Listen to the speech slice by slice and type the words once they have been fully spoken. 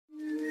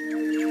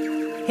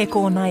He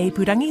kōna e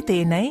purangi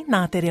tēnei nā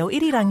te reo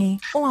irirangi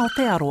o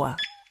Aotearoa.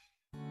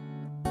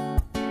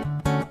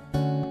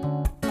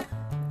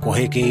 Ko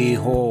heke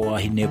iho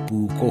ahine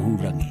pū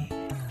kohurangi,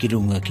 ki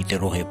runga ki te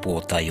rohe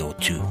pōtai o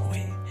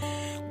tūhoi.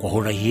 Ko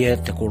horahia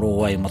te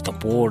korowai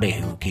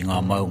matapōrehu ki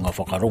ngā maunga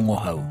whakarongo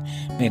hau,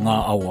 me ngā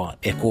awa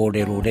e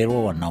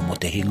kōrero ana mo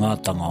te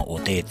hingatanga o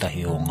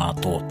tētahi o ngā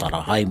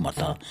tōtara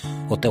haimata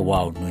o te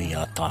wao nui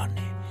a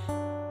tāne.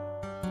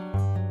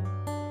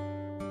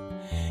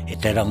 E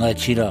te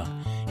rangatira,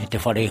 e te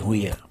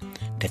wharehuia,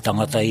 te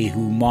tangata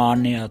ihu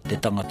mānea, te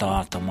tangata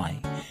atamai.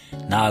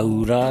 Nā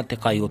ura te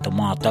kai o te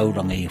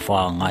mātauranga i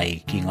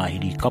whāngai ki ngā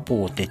hiri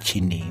kapo o te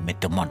tini me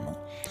te mano.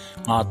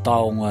 Ngā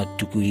taonga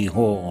tuku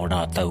iho o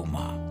rā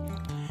taumā.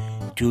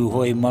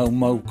 Tūhoi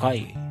mau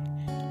kai,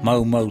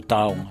 mau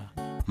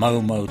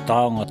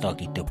taonga tā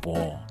ki te pō.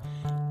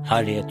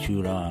 Haere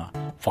atu rā,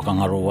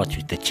 whakangaro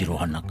atu te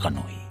tirohana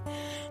kanoi.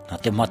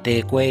 Nā te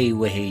mate koe i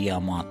wehe i a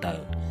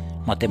mātau,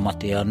 mate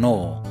anō,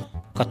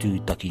 katu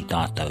taki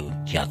tātou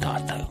ki a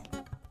tātou.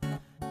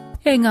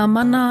 E ngā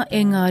mana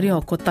e ngā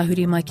reo ko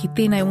tahuri mai ki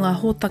tēnei o ngā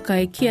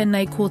hōtaka e kia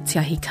nei ko Te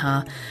Ahi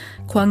Kaa.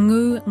 Kua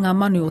ngū ngā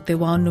manu o te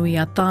wānui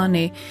a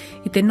tāne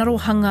i te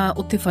narohanga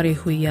o te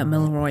Wharehuia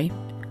Milroy.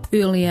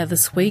 Earlier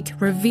this week,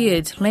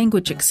 revered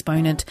language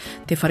exponent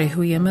Te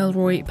Wharehuia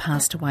Milroy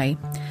passed away.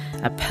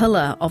 A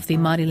pillar of the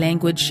Māori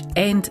language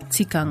and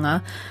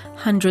tikanga,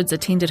 hundreds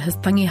attended his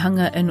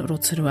tangihanga in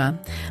Rotorua.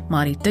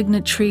 Māori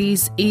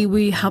dignitaries,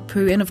 iwi,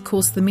 hapu, and of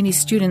course the many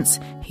students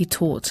he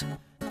taught.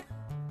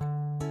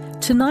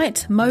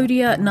 Tonight,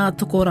 Mauria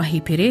Ngatoko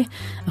Rahipere,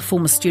 a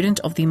former student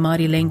of the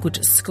Māori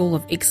Language School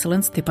of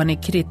Excellence, Te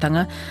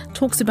Panekiretanga,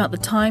 talks about the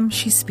time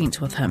she spent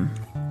with him.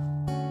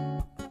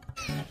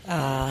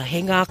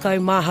 He ngā kau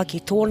māha ki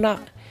tōna,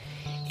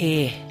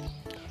 he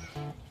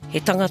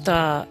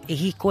tangata e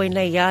hikoe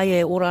nei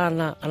iae ora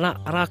ana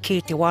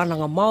rāke te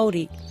wānanga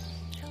Māori,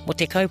 mo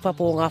te kaupapa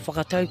o ngā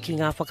whakatau ki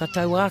ngā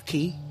whakatau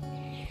aki,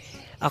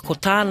 a ko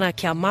tāna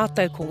kia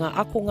mātau ko ngā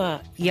akonga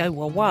i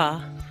aua wā,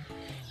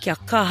 kia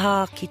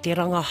kaha ki te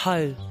ranga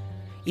hau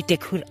i te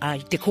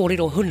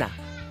kōrero huna.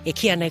 E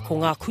kia nei ko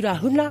ngā kura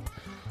huna,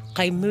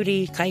 kai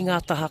muri, kai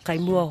ngā taha, kai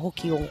mua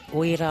hoki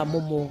o era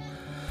momo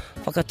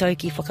whakatau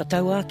ki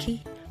whakatau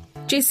aki.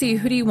 Jessie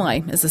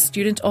Huriwai is a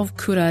student of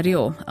Kura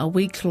Reo, a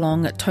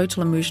week-long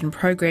total immersion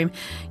program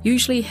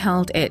usually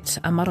held at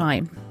a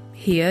marae.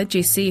 Here,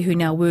 Jessie, who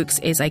now works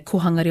as a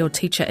Kohanga Reo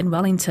teacher in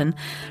Wellington,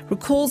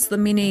 recalls the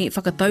many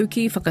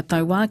whakatauki,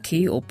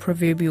 whakatauaki, or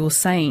proverbial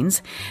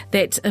sayings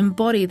that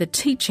embody the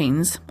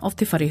teachings of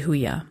Te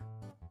Wharehuia.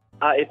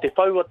 E te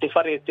pau o te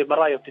whare te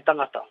marae o te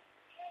tangata.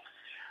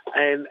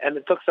 And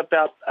it talks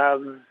about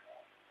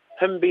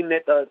him being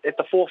at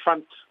the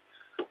forefront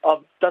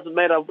of, doesn't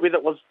matter whether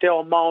it was Te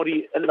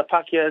Maori in the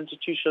Pākehā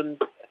institution,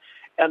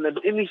 and in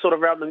any sort of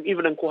realm,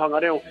 even in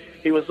Kohanga Reo,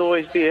 he was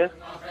always there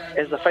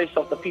as the face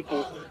of the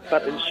people,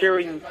 but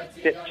ensuring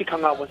that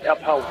tikanga was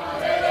upheld.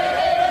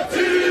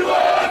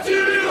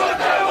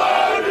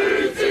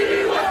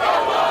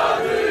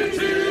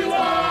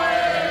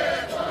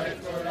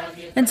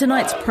 And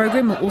tonight's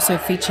program will also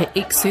feature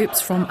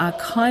excerpts from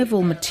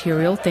archival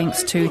material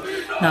thanks to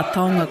Ngā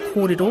Taonga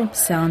Kōrero,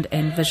 Sound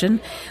and Vision,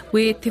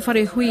 where Te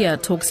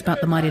Wharehuia talks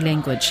about the Māori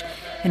language.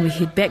 And we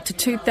head back to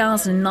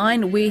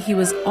 2009 where he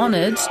was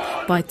honoured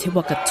by Te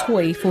Waka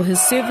Toi for his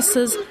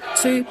services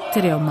to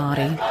Te Reo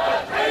Maori.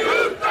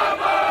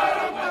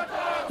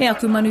 E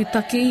aku manu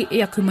taki,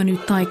 e aku manu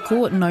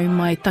taiko, nau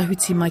mai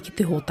tahuti mai ki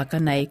te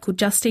hōtaka nei. Ko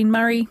Justine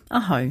Murray,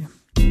 aho.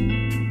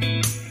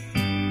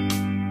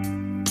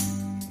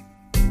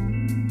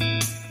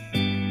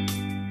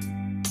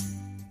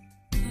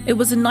 It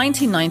was in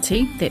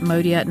 1990 that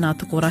Mauria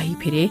Ngatoko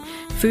Rahipere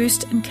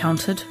first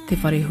encountered Te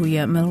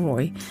Wharehuia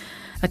Milroy.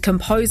 A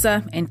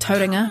composer and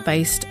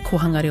tauranga-based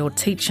Kohanga Reo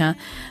teacher,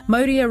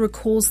 Mauria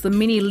recalls the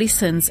many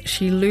lessons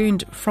she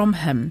learned from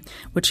him,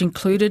 which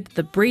included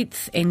the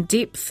breadth and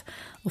depth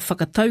of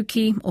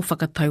whakatauki or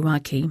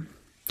whakatauaki.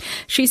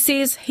 She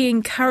says he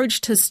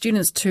encouraged his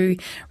students to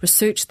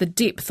research the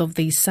depth of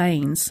these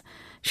sayings.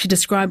 She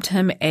described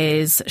him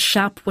as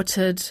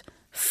sharp-witted,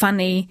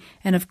 funny,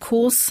 and of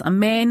course a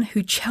man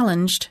who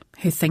challenged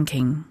her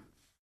thinking.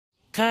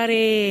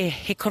 Kare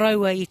he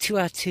koraua i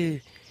tuatu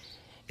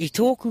i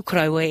tōku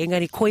koraua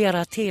engari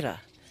koiara tērā.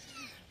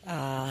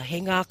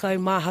 He ngā kau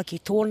māha ki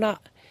tōna,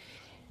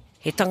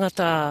 he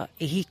tangata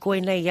e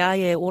hikoe nei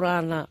iae ora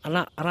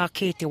ana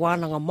rāke te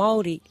wānanga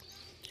Māori,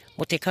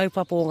 mo te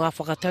kaupapa o ngā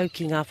whakatau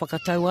ki ngā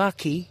whakatau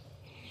aki,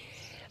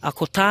 a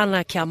ko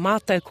tāna kia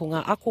mātau ko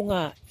ngā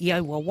akonga i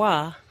aua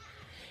wā,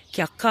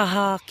 kia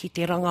kaha ki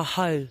te ranga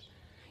hau,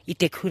 i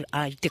te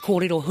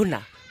kōrero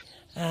huna.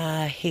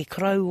 He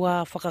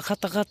kraua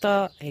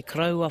whakakatakata, he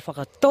kraua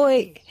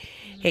whakatoi,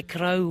 he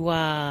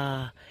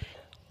kraua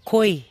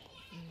koi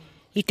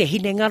i te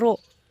hine ngaro,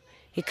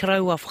 he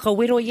kraua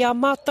whakawero i a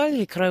mātou,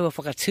 he kraua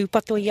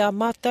whakatūpato i a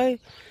mātou.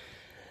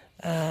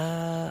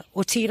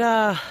 O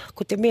tira,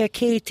 ko te mea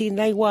kēti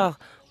nei wā,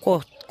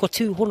 ko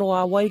tūhono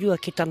a wairua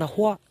ki tana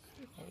hoa.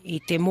 I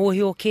te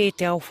mōhio ke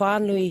te ao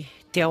whānui,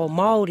 te ao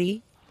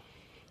Māori,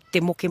 te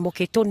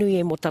moke tonu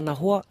e mo tana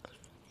hoa,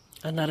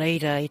 ana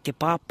reira e te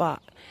pāpā,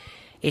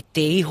 e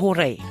te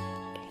ihorei,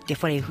 te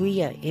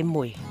wharehuia, e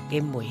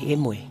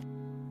moe.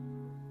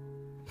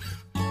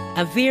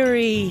 A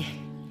very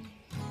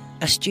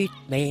astute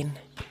man,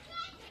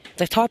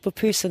 the type of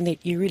person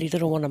that you really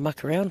didn't want to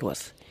muck around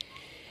with,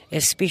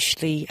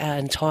 especially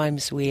in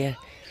times where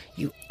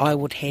I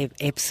would have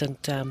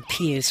absent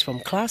peers from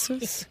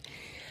classes.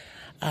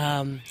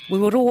 We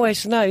would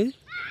always know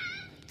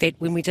that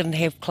when we didn't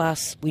have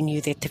class, we knew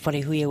that Te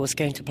Wharehuia was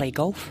going to play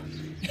golf.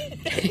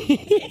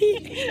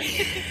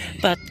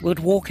 But we'd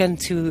walk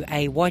into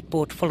a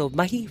whiteboard full of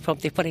mahi from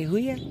Te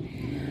Wharehuia.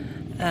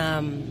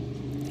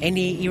 And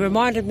he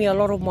reminded me a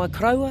lot of my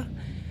karaua,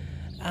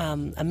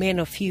 a man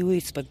of few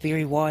words but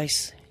very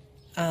wise.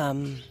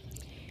 And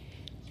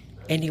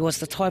he was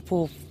the type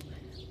of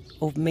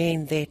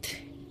man that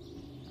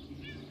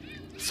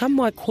some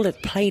might call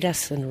it played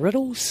us in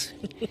riddles.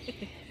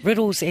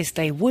 Riddles as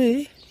they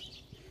were,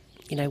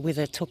 you know,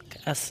 whether it took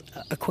us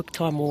a quick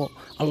time or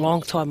a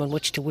long time in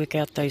which to work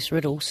out those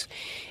riddles,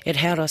 it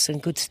held us in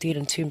good stead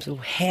in terms of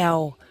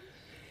how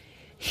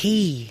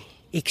he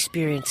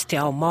experienced Te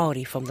Ao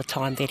Maori from the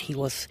time that he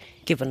was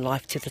given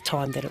life to the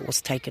time that it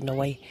was taken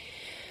away.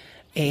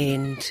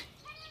 And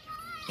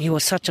he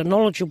was such a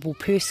knowledgeable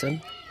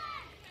person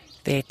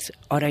that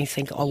I don't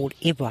think I would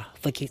ever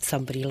forget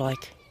somebody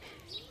like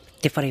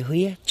Te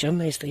Wharehuia, Jim,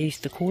 as they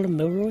used to call him,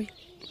 Milroy.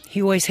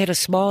 He always had a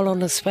smile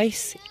on his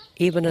face,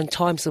 even in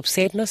times of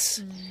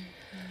sadness.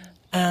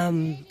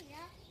 And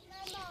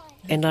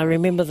I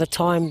remember the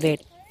time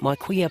that my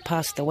kuia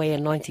passed away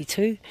in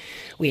 92.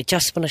 We had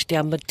just finished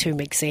our midterm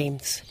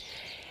exams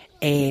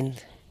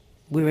and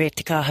we were at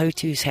Te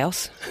Kahautu's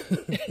house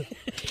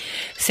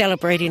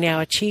celebrating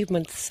our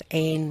achievements,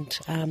 and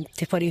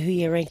Te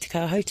Wharehuia rang Te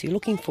Kahautu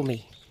looking for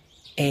me.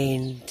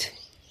 And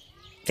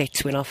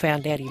that's when I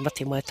found out he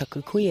mate mai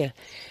taku kuia.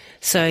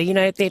 So, you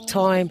know, at that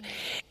time,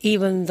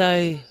 even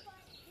though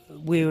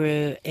we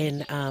were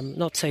in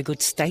not so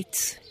good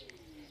states,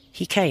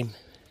 he came.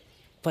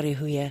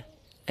 Wharehuia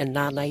and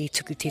nāna I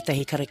tuku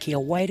tētahi karakia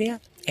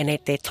Wairea. And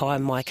at that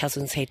time, my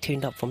cousins had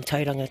turned up from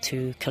Taonga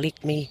to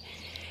collect me.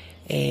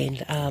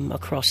 And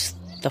across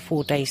the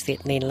 4 days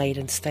that then laid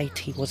in state,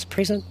 he was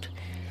present.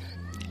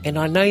 And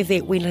I know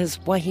that when his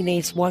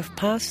wahine's wife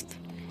passed,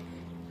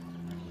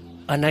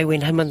 I know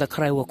when him and the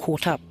karaua were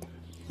caught up,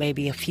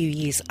 maybe a few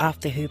years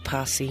after her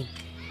passing,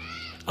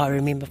 I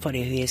remember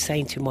Wharehuia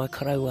saying to my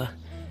karaua,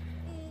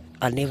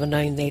 I've never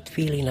known that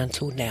feeling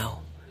until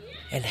now.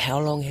 And how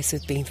long has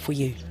it been for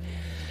you?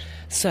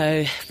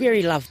 So,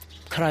 very loved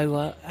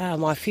karaua.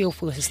 I feel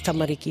for his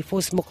tamariki, for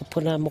his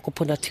mokopuna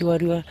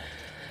tuarua.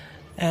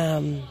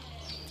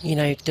 You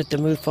know, did the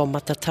move from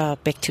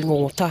Matata back to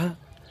Ngōtaha.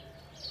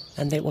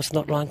 And that was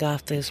not long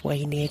after his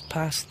wahine had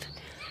passed.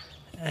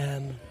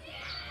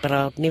 But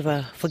I'll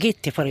never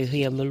forget Te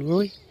Wharehuia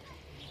Milroy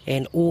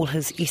and all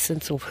his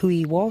essence of who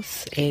he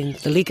was and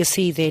the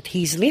legacy that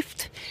he's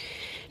left.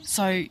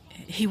 So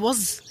he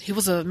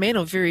was a man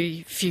of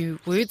very few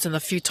words, and the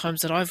few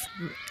times that I've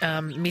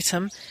met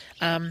him.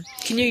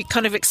 Can you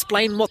kind of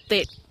explain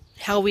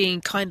how we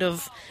kind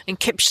of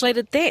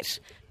encapsulated that?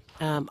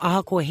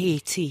 Ahakoa he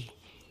ti,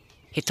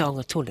 he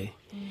taonga tonu.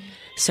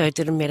 So it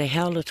didn't matter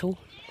how little,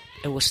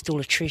 it was still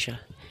a treasure.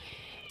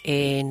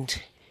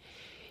 And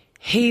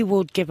he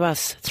would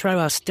throw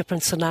us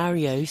different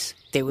scenarios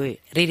that were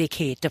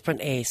rereke,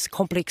 different as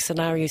complex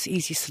scenarios,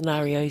 easy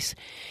scenarios.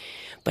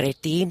 But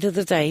at the end of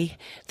the day,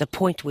 the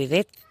point where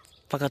that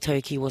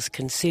whakatauki was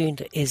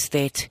concerned is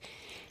that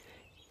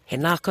he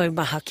nākau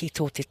maha ki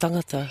tō te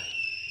tangata,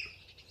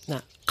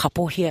 nā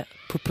kapohia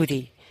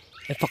pupuri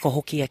e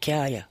whakahokia ki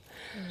aia.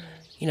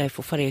 You know,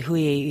 for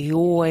Wharehuia, he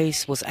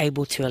always was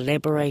able to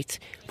elaborate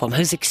from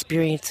his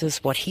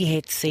experiences, what he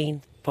had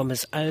seen, from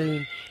his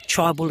own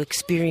tribal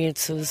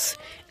experiences,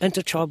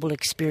 intertribal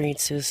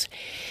experiences,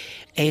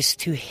 as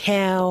to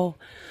how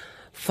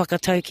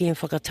whakatauki and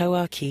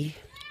whakatauaki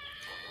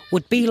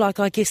would be like,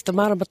 I guess, the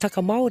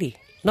maramataka Māori.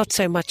 Not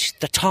so much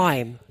the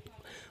time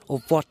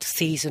of what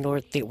season or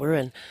that we're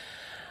in,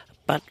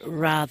 but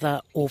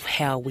rather of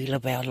how we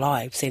live our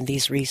lives. And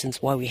there's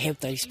reasons why we have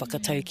those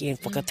whakatauki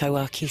and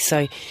whakatauaki.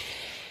 So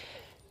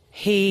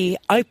he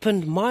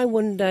opened my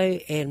window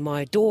and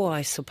my door,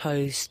 I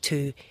suppose,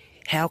 to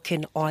how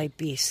can I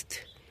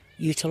best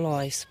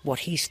utilise what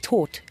he's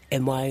taught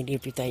in my own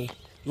everyday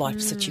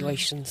life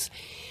situations.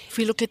 If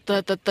we look at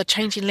the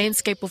changing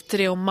landscape of Te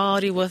Reo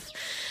Maori with,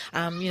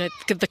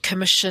 the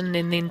commission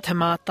and then Te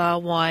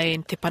Mātāwai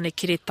and Te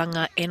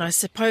Panekiretanga, and I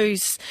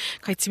suppose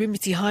kai te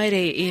mimiti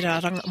haere e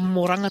rā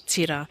mō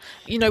rangatira.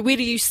 You know, where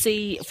do you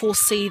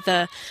foresee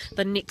the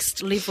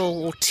next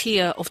level or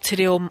tier of Te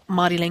Reo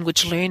Māori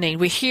language learning?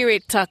 We're here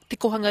at Te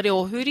Kohanga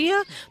Reo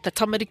Huria, the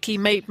tamariki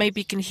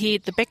maybe you can hear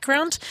the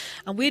background.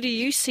 And where do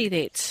you see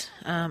that,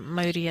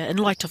 Mauria, in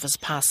light of his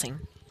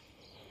passing?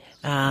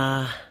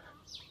 Ma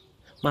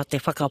te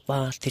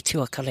whakapa te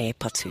tuakara e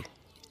patu.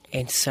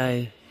 And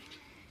so,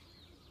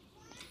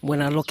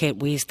 when I look at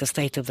where's the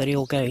state of the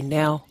reo going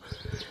now,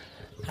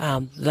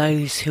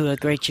 those who are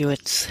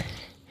graduates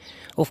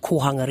of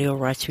Kohanga Reo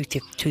right to te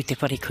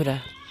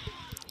wharekura.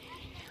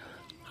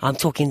 I'm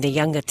talking the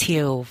younger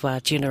tier of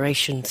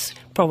generations,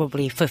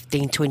 probably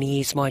 15, 20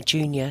 years my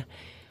junior,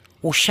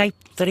 will shape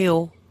the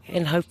reo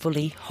and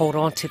hopefully hold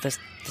on to the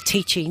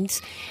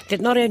teachings that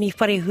not only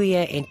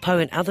Wharehuia and Po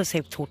and others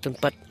have taught them,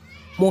 but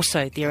more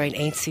so their own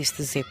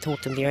ancestors have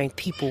taught them, their own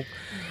people,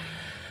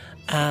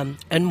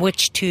 in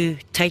which to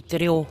take the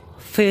reo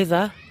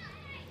further,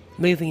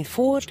 moving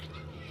forward.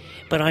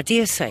 But I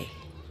dare say,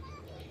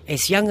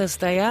 as young as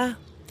they are,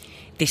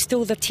 they're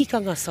still the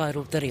tikanga side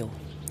of the reo.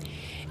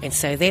 And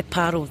so that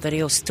part of the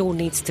reo still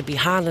needs to be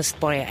harnessed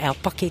by our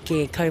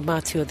pakeke and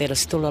kaumātua that are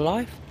still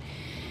alive,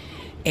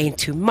 and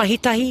to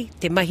mahitahi,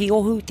 te mahi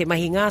ohu, te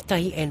mahi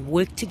ngātahi, and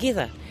work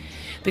together.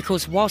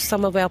 Because while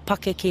some of our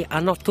pakeke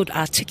are not good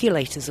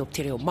articulators of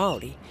te reo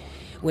Māori,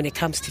 when it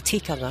comes to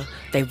tikanga,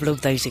 they've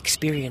lived those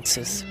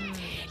experiences.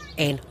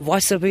 And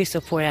vice versa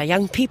for our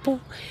young people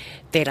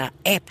that are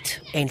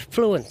apt and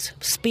fluent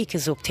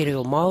speakers of te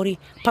reo Māori,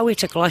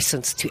 poetic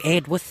license to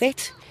add with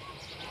that,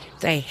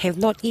 they have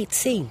not yet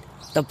seen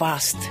the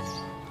vast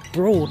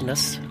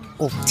broadness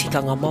of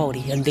tikanga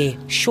Māori in their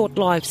short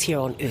lives here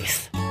on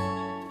earth.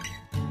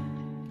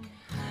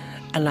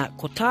 Ana,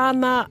 ko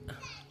tāna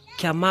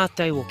kia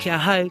mātou o kia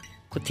hau,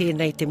 ko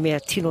tēnei te mea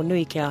tino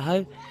nui kia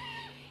hau,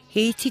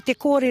 he iti te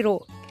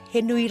kōrero,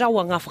 he nui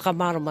rawa ngā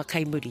whakamārama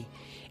kei muri.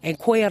 And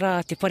koe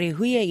ara te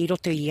Wharehuia i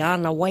roto i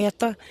āna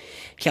waiata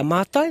kia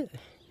mātou.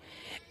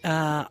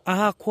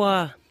 Aha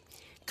kua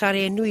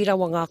kare nui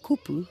rawa ngā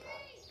kupu,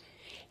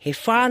 he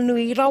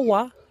whānui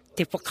rawa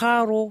te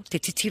whakaro, te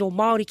titiro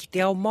Māori ki te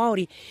ao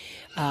Māori,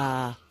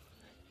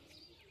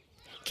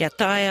 kia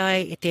tae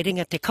ai e te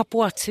ringa te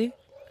kapu atu,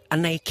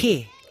 anei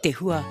ke te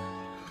hua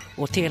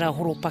o tērā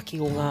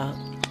horopaki o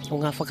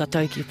ngā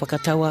whakatau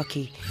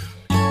ki.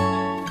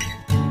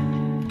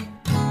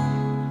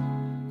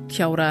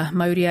 Kia ora,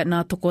 Mauria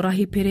Ngatoko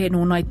rahi pere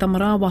no nai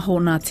Temara waho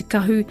nā te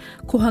kahu,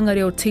 Kohanga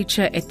Reo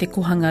teacher at te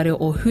Kohanga Reo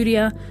o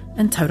Huriwai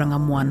in Tauranga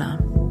Moana.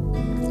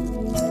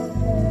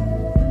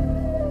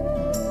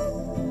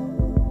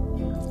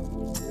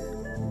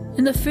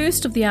 In the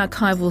first of the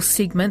archival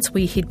segments,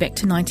 we head back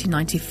to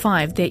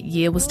 1995. That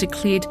year was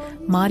declared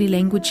Māori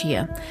Language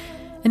Year.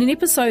 In an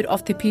episode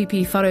of Te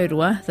Pipi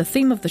Whareroa, the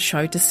theme of the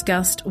show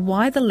discussed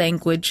why the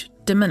language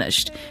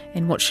diminished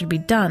and what should be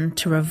done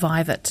to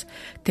revive it.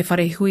 Te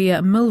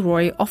Wharehuia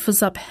Milroy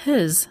offers up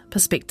his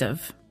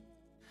perspective.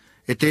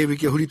 E te ewi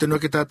ki huri te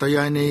noke tātai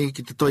ai nei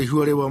ki te toi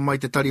huarewa mai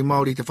te tari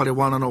Māori te whare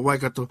wānana o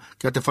Waikato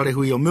kia te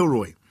Wharehuia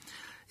Milroy.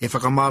 E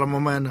whakamārama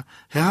maina,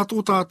 he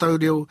hato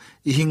tātou reo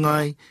I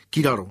hingai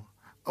ki raro.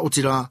 O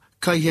tira,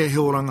 kai he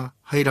heoranga,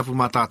 hei rapu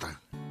mā tātou.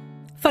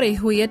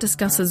 Wharehuia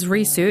discusses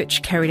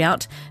research carried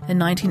out in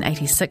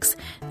 1986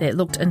 that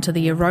looked into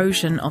the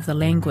erosion of the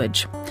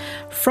language.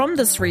 From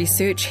this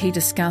research, he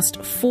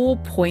discussed 4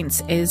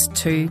 points as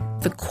to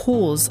the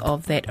cause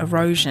of that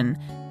erosion.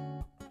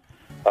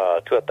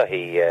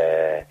 Tuatahi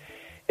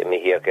e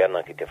mihi ake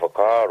ana ki te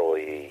whakaaro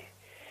I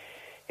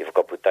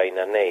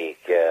whakaputaina nei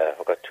kia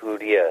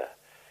whakatūria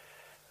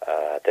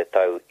te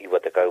tau iwa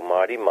te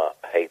kaumārima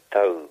hei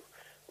tau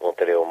no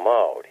te reo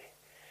Māori.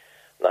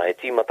 Nā he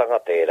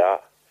tīmatanga tērā,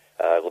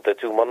 ko te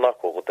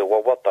tūmanako, ko te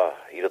wawata,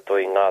 I roto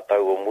I ngā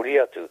tau o muri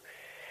atu,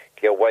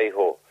 kia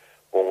waiho,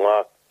 ko ngā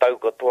tau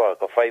katoa,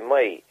 ka whai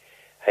mai,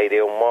 hei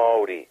reo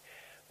Māori,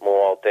 mō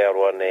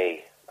Aotearoa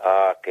nei,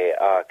 ake,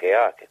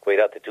 koe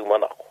rā te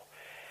tūmanako.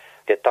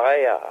 Te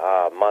taea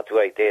mātu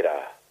ai tērā,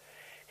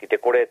 ki te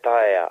kore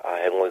taea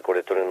he ngoi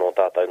kore tore no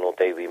tātou no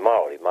te iwi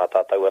Māori, mā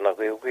tātou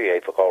anaku I uki,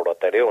 hei whakaora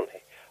te reo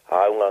nei.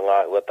 Haunga ngā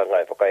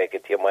huatanga e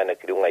whakaeketia maina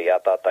ki runga I a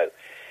tātou,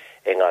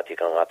 e ngā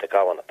tika ngā te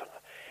kāwanatanga.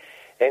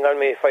 Engar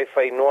me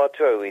whai noa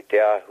tuau I te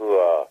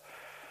āhua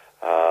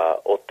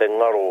o te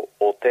ngaro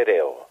o te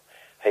reo,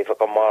 hei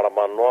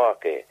whakamārama noa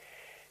ke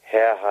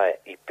hea hai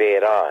I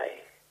pērai.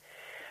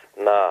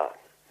 Nā,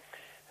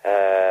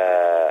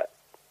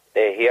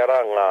 e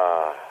hiara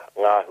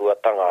ngā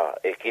huatanga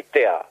e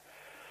kitea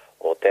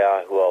o te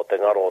āhua o te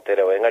ngaro o te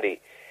reo. Engari,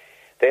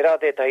 tērā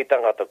te tahi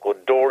tangata ko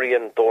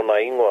Dorian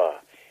tōna ingoa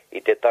I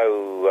te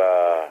tau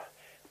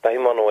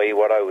tahimano e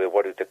warau e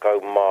waru te kau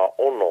mā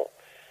ono.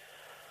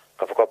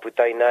 Ka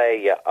whakaputaina e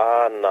ia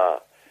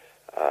āna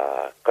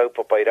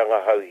kaupapairanga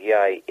hau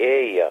hiai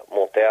e ia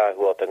mō te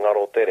āhua o te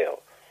ngaro te reo.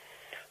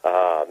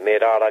 Me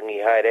rārangi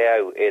haere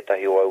au e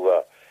tahi o aua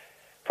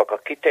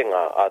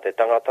whakakitenga a te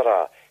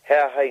tangatara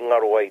hea hei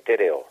ngaro ai te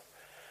reo.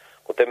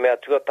 Ko te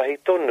mea tuatahi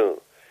tonu,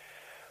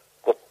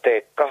 ko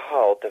te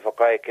kaha o te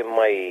whakaeke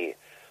mai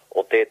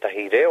o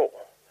tētahi reo.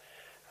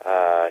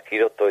 Ki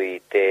roto I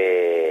te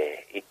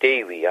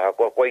iwi,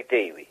 koa I te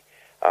iwi,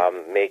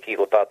 me ki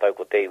ko tātou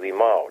ko te iwi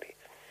Māori.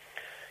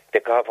 Te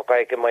kaha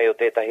whakaeke mai o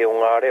tētahi o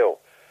ngā reo,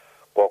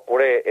 koa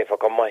kore e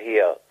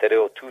whakamahia te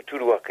reo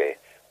tūturu ake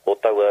o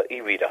taua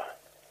iwira.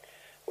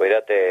 Weira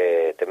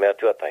te mea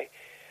tuatai.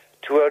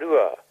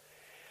 Tuarua,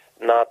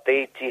 nā te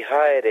iti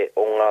haere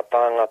o ngā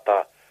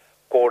tāngata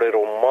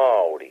kōrero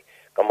Māori,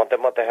 ka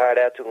mate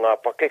haere atu ngā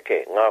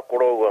pakeke, ngā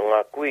koroua,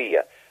 ngā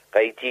kuia, ka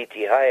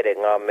iti haere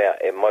ngā mea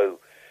e mau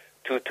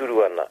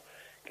tūturu ana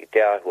ki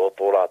te ahu o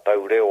tō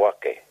rātau reo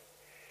ake.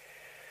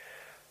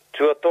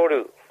 Tua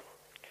toru,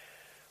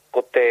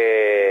 ko te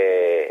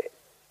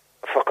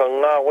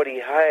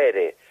whakangāwari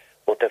haere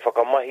o te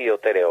whakamahi o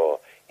te reo,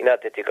 ina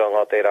te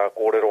tikanga te rā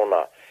kōrero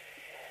nā.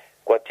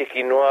 Kua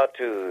tiki noa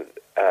atu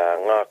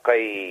ngā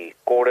kai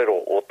kōrero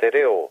o te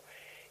reo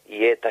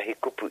i etahi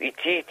kupu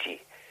iti,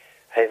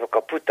 hei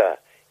whakaputa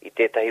i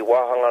tētahi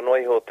wāhanga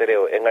noi ho te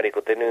reo, engari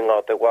ko te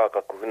nunga o te wā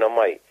ka kuhuna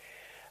mai,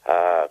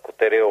 ko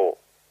te reo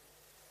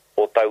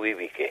o tau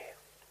iwike.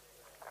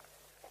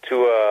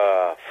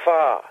 Tua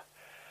whā,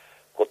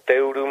 ko te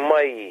uru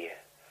mai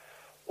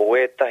o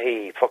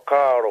etahi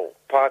whakaaro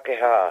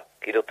Pākehā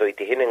ki roto i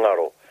te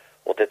hinengaro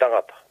o te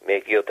tangata, me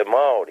ki o te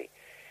Maori.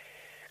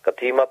 Ka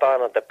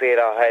tīmatana te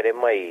pērā haere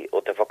mai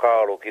o te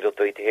whakaaro ki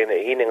roto i te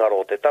hinengaro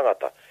o te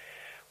tangata.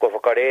 Ko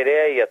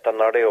whakarerea ia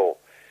tana reo,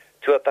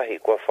 tuatahi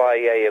kua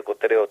whāia ia ko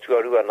te reo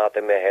tuarua nā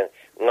te mea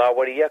ngā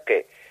wari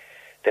ake,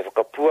 te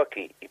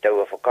whakapuaki i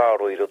taua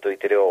whakaaro i roto i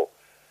te reo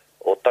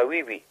o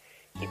tauiwi,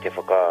 i te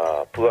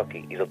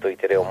whakapuaki i roto i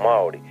te reo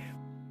Maori.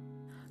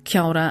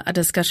 Kia ora, a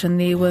discussion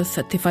there with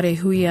Te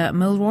Wharehuia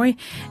Milroy,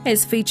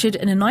 as featured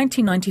in a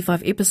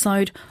 1995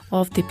 episode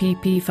of Te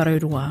Pipi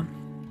Whareroa.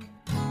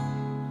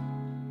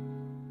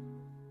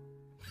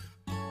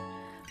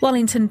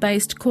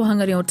 Wellington-based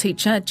Kohanga Reo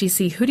teacher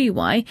Jesse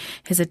Huriwai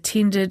has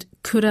attended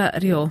Kura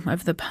Reo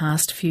over the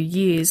past few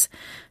years.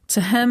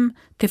 To him,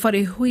 Te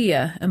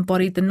Wharehuia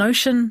embodied the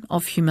notion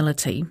of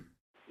humility.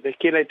 Te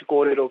kēnei te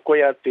kōrero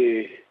koia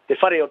te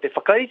whare o te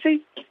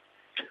whakaiti.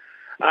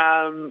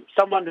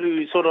 Someone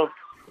who sort of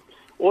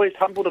always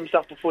humbled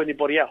himself before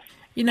anybody else.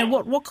 You know,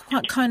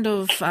 what kind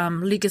of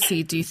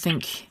legacy do you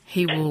think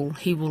he will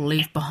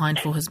leave behind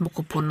for his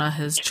mokopuna,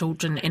 his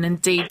children, and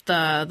indeed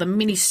the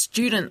many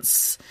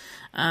students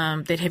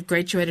that have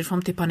graduated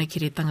from Te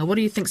Panekiretanga? What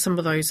do you think some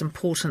of those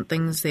important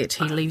things that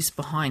he leaves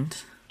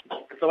behind?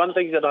 So one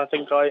thing that I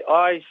think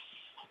I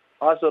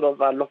sort of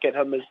look at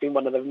him as being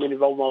one of the many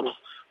role models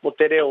mo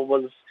te reo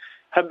was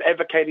him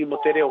advocating mo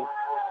te reo,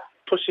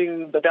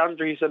 pushing the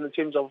boundaries in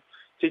terms of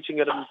teaching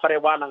it in whare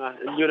wānanga,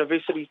 in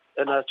university,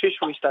 in a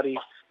tertiary study,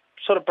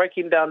 sort of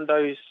breaking down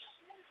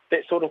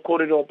that sort of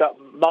kōrero about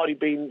Māori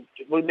being,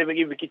 will never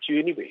ever get you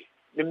anywhere.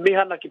 Me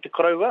mehana ki te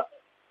karaua,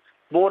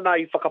 mōna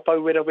I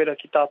whakapau wera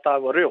ki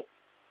tātāua reo.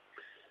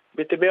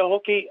 Me te mea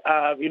hoki,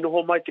 I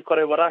noho mai te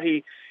karaua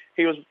rahi,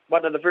 he was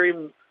one of the very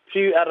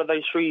few out of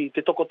those three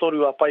te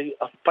tokotoru a pai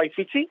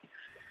whiti,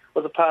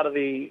 was a part of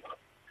the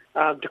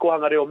Te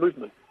Kohanga Reo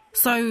movement.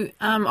 So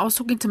I was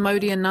talking to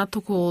Mauria and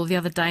Ngatoko the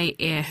other day,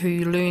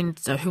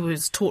 who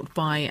was taught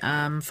by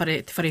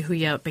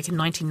Wharehuia back in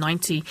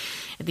 1990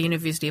 at the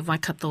University of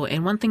Waikato,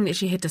 and one thing that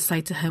she had to say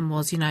to him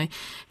was, you know,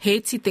 he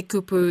ti te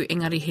kupu,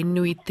 engari he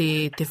nui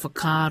te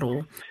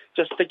whakaaro.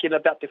 Just thinking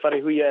about te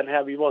Wharehuia and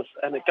how he was,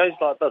 and it goes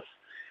like this,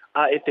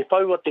 e te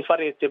pau o te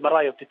whare te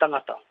marae o te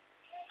tangata.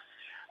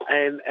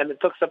 And it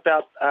talks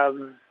about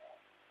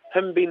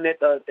him being at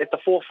the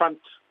forefront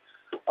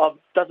of,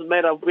 doesn't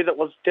matter whether it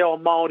was Reo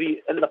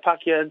Maori in the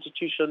Pākehā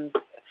institution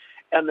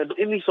and in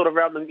any sort of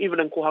realm, and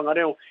even in Kohanga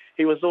Reo,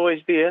 he was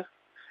always there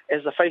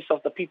as the face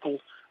of the people,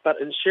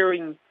 but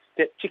ensuring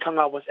that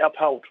tikanga was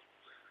upheld.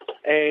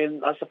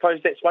 And I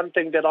suppose that's one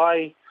thing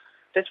about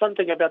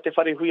Te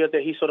Wharehuia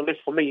that he sort of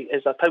left for me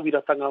as a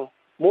tauiratanga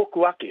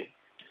mōku ake.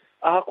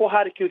 Aha ko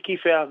haere ki ki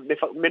whea,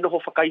 me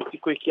noho whakaiti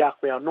koe ki a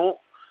koe anō,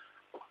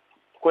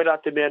 koe rā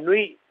te mea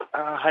nui,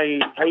 hei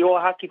oa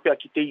haki pia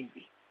ki te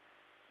iwi.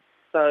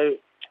 So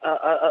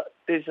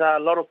there's a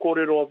lot of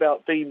kōrero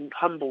about being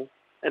humble,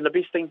 and the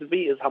best thing to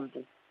be is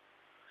humble.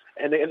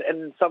 And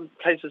in some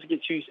cases, it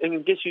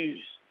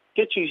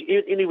gets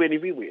you anywhere and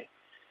everywhere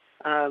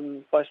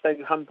by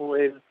staying humble,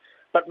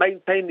 but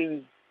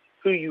maintaining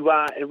who you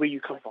are and where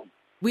you come from.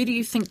 Where do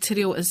you think te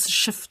reo is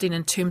shifting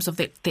in terms of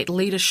that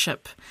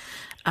leadership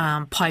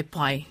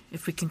pai,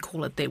 if we can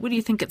call it that? Where do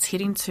you think it's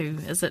heading to?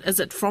 Is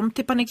it from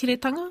Te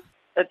Panekiretanga?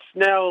 It's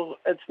now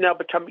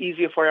become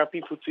easier for our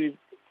people to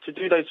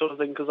do those sort of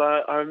things, because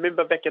I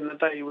remember back in the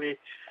day where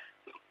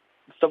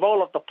the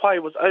role of the pai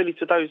was only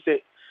to those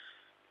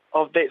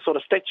of that sort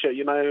of stature,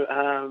 you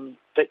know,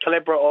 that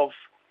calibre of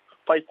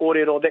pai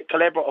kōrero, that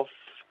calibre of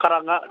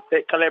karanga,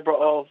 that calibre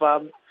of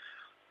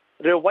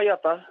reo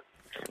waiata.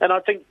 And I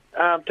think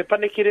te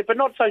panekire, but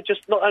not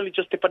only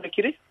just te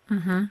panekire,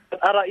 but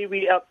ara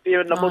iwi out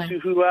there in the motu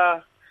who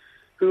are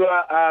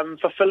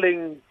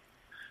fulfilling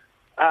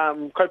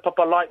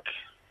kaupapa like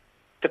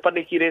te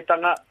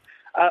Panekiretanga.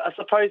 I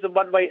suppose in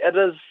one way it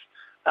is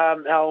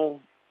our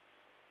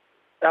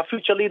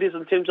future leaders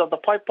in terms of the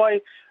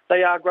pai,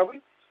 they are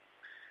growing.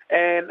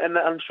 And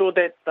I'm sure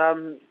that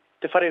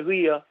Te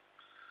Wharehuia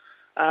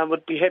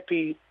would be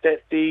happy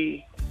that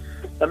the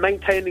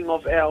maintaining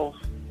of our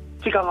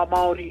tikanga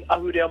Māori,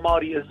 ahu Reo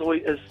Maori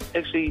is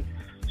actually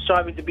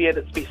striving to be at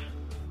its best.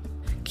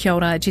 Kia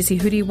ora, Jesse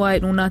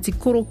Huriwai, no Ngāti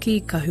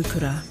Koroki ka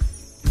hukura.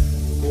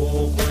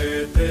 Ko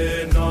koe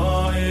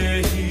tēnā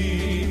e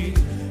hi,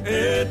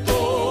 e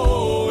tō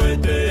e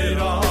te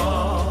rā,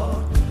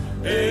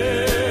 e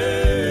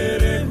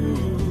rehu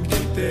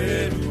ki te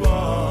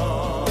rua.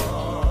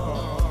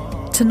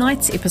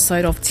 Tonight's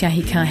episode of Te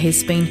Ahi Kaa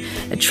has been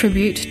a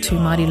tribute to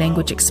Māori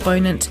language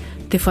exponent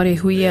Te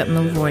Wharehuia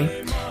Milroy,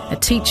 a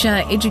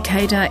teacher,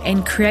 educator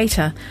and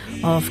creator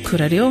of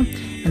Kura Reo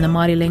and the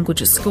Māori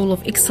Language School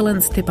of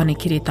Excellence Te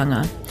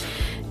Panekiretanga.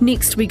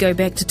 Next, we go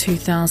back to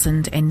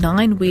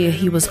 2009, where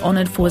he was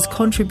honoured for his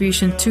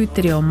contribution to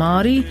Te Reo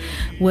Maori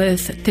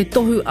with Te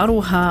Tohu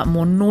Aroha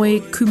Mo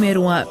Noi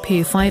Kumeroa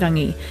Pe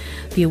Whairangi.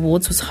 The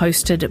awards was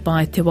hosted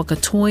by Te Waka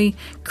Toi,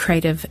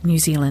 Creative New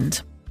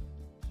Zealand.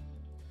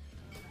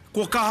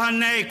 Ko kaha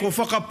nei, ko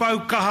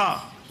whakapau kaha,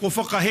 ko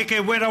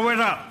whakaheke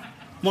wera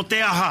mo te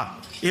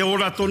aha, e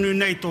ora tonu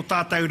nei tō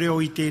tātou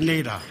reo I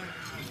tēnei rā.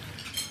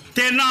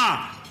 Tēnā,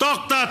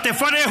 Dr. Te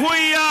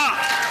Wharehuia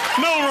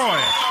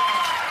Milroy.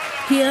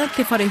 Here,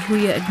 Te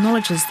Wharehuia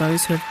acknowledges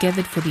those who have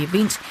gathered for the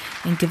event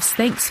and gives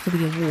thanks for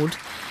the award.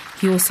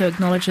 He also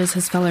acknowledges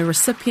his fellow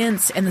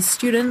recipients and the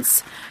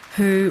students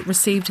who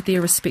received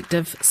their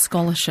respective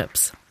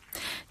scholarships.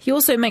 He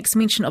also makes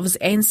mention of his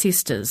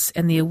ancestors,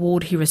 and the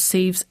award he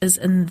receives is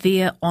in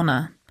their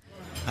honour.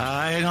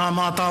 E ngā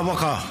mātā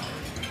waka,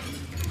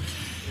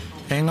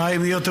 e ngā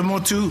iwi o te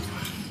motu,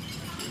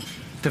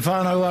 te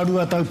whānau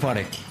arua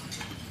taupare.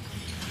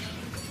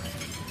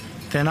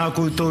 Tēnā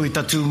koutou I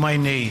tatu mai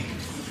nei,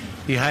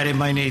 I haere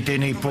mai nei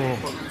tēnei pō.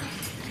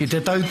 I te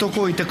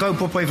tautoko I te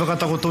kaupapa I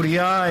whakatakotori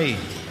ai.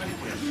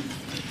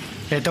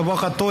 E Te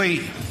Waka Toi,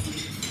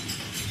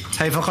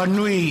 hei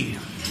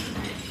whakanui,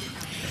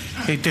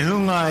 I te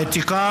hunga e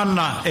tika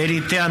ana e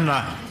rite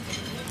ana.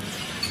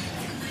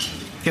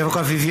 Kia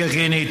whakawhiwhia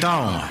ke nei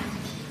Taonga.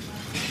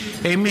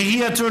 E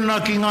mihia tuna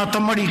ki ngā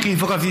tamariki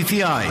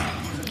whakawhiwhia ai.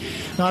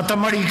 Ngā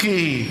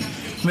tamariki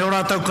me o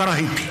rātau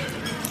karahipi.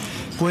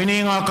 Koe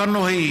ni ngā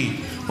kanohi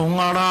o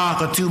ngā rā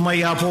ka tū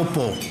mai a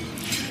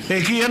pōpō.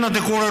 E ki ana te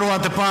kōrero a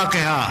te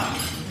Pākehā.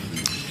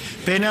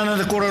 Pēne ana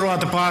te kōrero a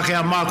te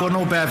Pākehā mā koe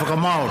nō pēr whaka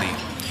Māori.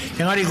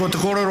 Engari ko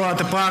te kōrero a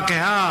te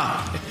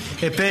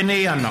Pākehā e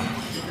pēnei ana.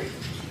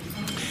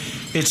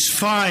 It's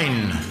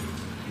fine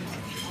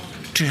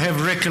to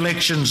have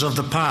recollections of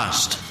the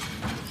past,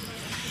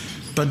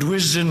 but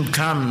wisdom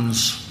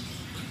comes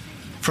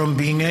from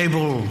being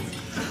able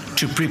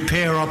to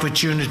prepare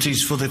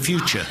opportunities for the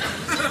future.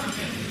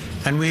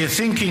 And we are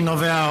thinking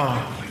of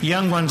our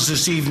young ones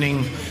this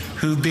evening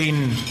who've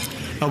been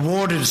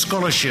awarded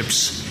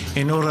scholarships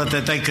in order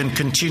that they can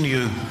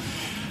continue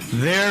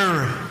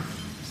their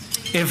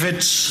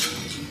efforts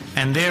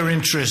and their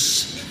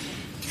interests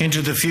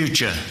into the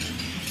future.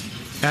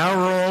 Our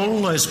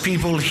role as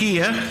people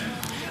here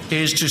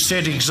is to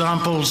set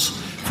examples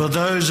for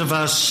those of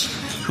us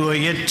who are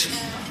yet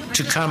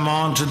to come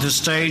on to the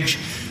stage,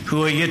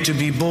 who are yet to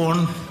be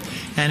born,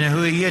 and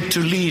who are yet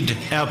to lead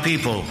our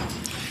people.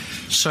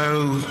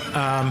 So,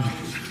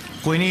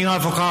 koe ni ngā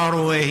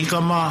whakaaro e hika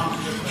mā,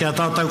 kia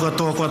tātou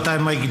katoa kua tai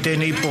mai ki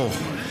tēnei pō.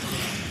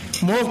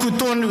 Mōku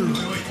tonu,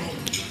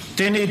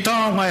 tēnei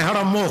Taonga e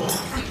hara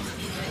mōku.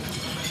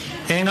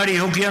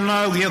 Engari hoki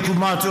ana au ki aku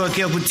mātua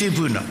ki aku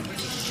tipuna.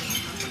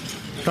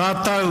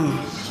 Rātau,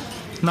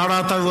 nā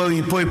rātau au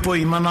I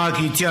poipoi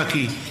manaki I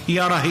tiaki I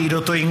arahi I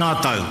roto I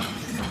ngā tau.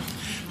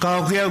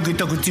 Ka hoki au ki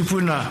taku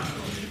tipuna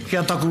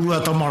kia taku rua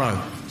tamarau.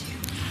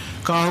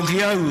 Ka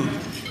hoki au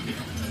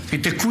ki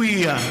te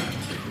kuia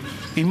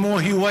I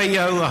mōhiwai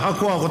au a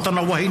hakua ko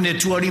tana wahine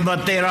tuarima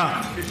tērā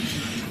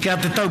kia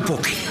te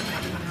taupoki.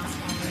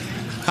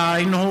 A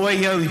inoho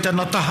ai au I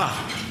tana taha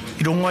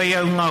I rongo ai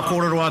au ngā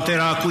kōrero a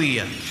tērā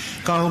kuia.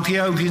 Ka hoki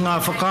au ki ngā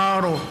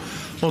whakaaro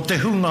o te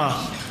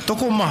hunga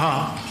toko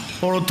maha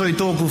o roto I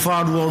tōku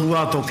whārua o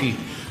ruatoki,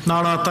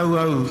 nā rātau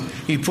au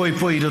I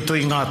poipoi roto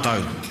I ngā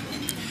tau.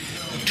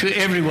 To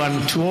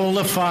everyone, to all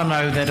the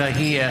whānau that are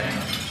here,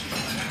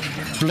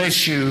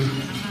 bless you.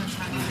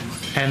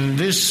 And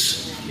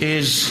this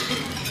is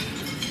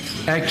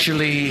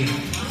actually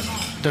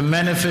the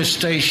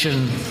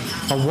manifestation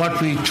of what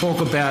we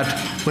talk about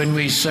when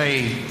we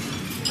say,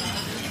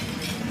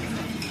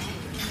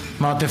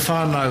 mā te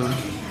whānau,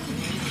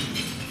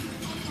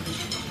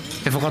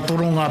 e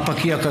whakatoro ngā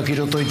pakiaka ki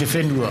roto I te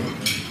whenua.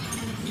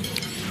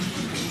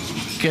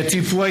 Kia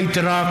tipu ai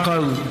te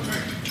rākau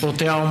o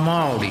te ao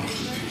Māori.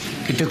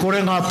 Ki te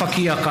kore ngā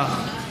pakiaka,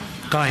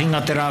 ka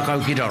hinga te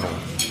rākau ki raro.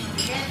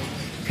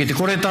 Ki te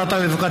kore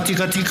tātou e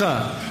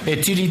whakatika e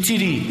tiri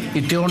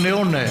I te one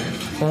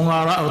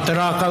o te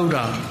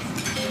rākaura,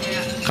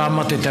 ka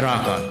mate te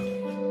rākau.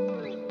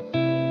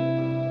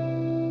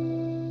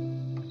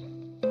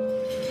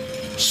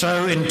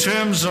 So in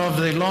terms of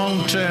the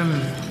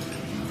long-term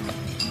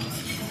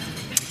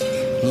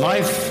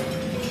life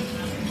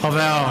of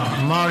our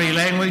Māori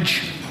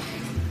language,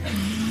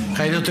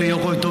 kei roto I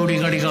oko I tō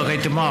ringarika kei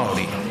te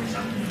Māori.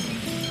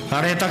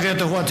 Ka re take o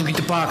te huatu ki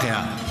te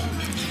Pākehā.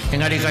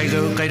 Engari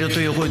kei roto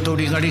I oko I tō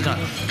ringarika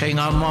kei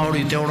ngā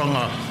Māori te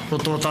oranga o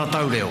tō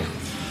tātou reo.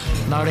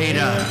 Nā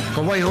reira,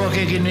 ka waihoa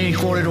ke ki nei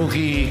kōrero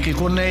ki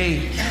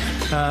konei,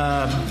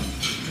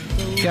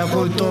 kia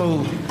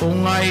koutou o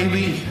ngā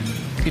iwi,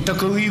 ki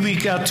taku iwi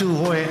kia tū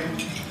hoe,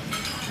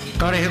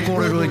 ka rehe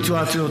kōrero I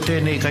tuatu o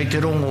tēnei kei te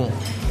rongo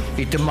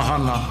i te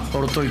mahana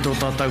o roto i tō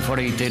tātou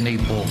whare i tēnei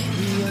pō.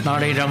 Nā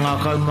reira ngā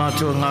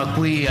kaumātua, ngā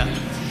kuia,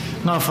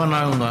 ngā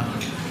whanaunga,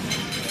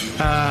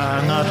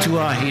 ngā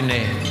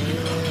tuahine,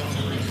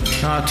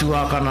 ngā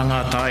tuakana,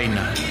 ngā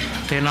taina.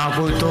 Tēnā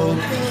koutou,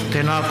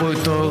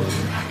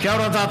 kia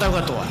ora tātou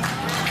katoa.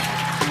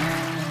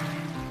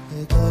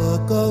 E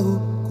kākau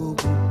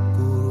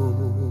kukuro,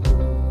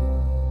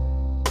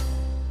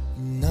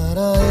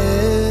 nara e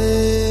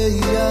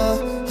ia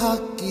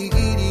haki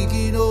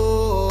girigiro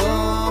a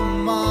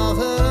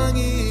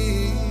maharangi.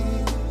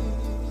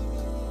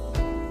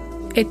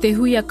 E te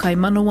huia kai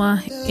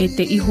manawa, e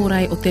te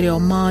ihorai o te Reo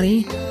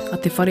Maori, a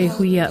te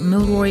Wharehuia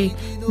Milroy,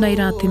 nei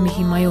rā te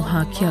mihi mai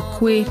oha kia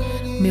koe,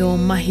 me o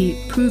mahi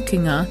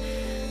pūkinga,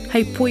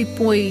 hei poi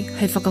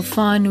hei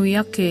whakawhānui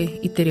ake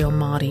i te Reo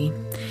Māori.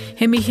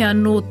 He mihi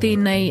anō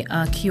tēnei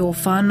ki o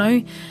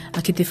whānau,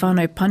 ki te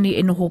whānau pani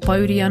e noho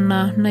pauri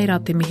ana, nei rā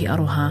te mihi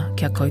aroha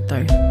kia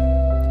koutou.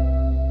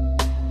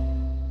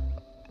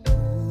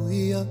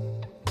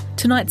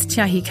 Tonight's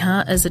Te Ahi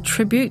Kaa is a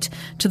tribute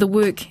to the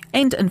work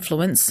and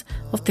influence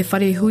of Te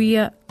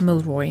Wharehuia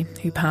Milroy,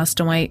 who passed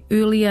away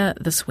earlier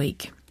this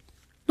week.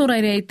 Nō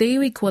reira e te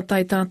iwi kua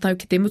tai tātou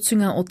ki te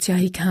mutunga o Te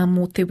Ahi Kaa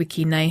mō te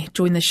wiki nei.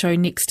 Join the show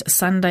next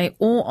Sunday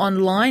or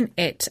online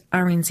at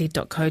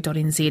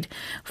rnz.co.nz/Te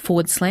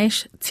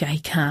Ahi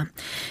Kaa.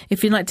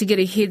 If you'd like to get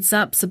a heads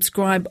up,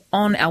 subscribe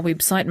on our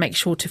website. Make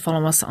sure to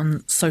follow us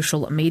on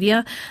social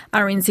media.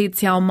 RNZ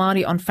Te Ao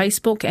Māori on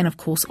Facebook and of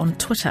course on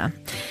Twitter.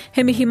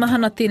 He mihi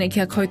mahana tēnei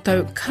kia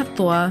koutou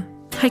katoa,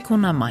 hei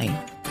kona mai.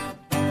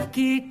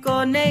 Ki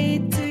konei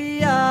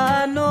tui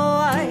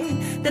anō ai,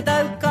 te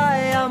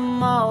taukai a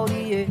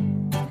Mauria e.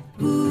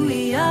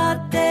 Ui a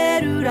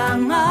te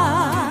ruranga,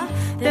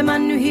 te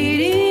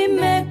manuhiri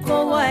me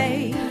kowai,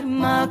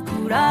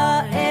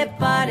 makura e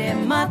pare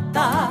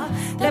mata,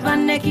 te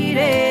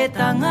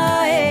Panekiretanga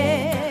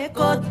e,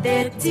 ko te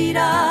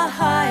tira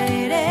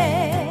haere.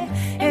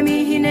 E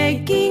mihi nei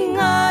ki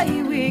ngā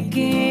iwi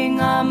ki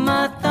ngā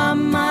mata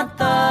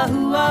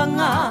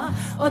huanga,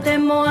 o te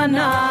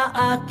moana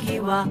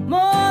akiwa,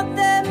 mo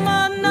te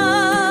mana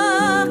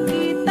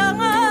ki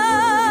tanga.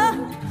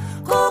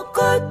 Ko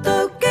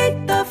koutou kei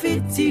ta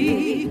whiti,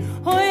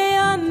 hoi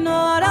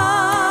anō rā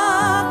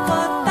ko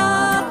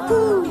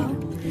tāku.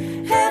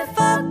 He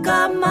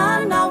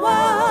whakamanawa,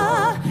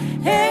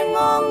 he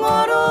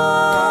ngongoro,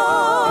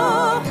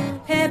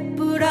 he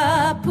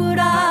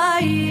pura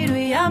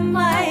irui a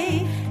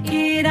mai,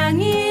 i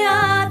rangi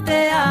a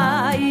te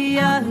ai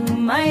ahu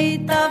mai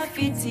ta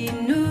whiti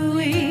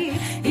nui.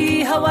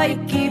 I Hawaii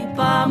ki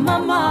pa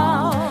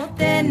mamao,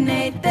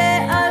 tēnei te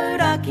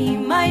aura ki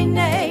mai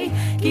nei,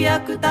 ki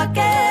aku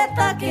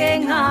take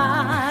ngā,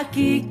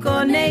 ki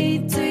konei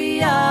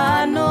tui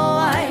anō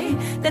ai,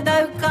 te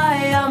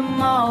taukai a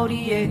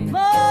Mauria e.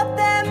 Mo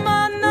te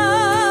mana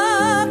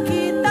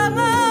ki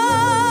tanga,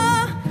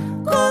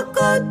 ko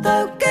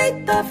koutou kei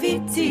ta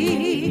whiti,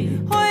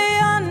 hoi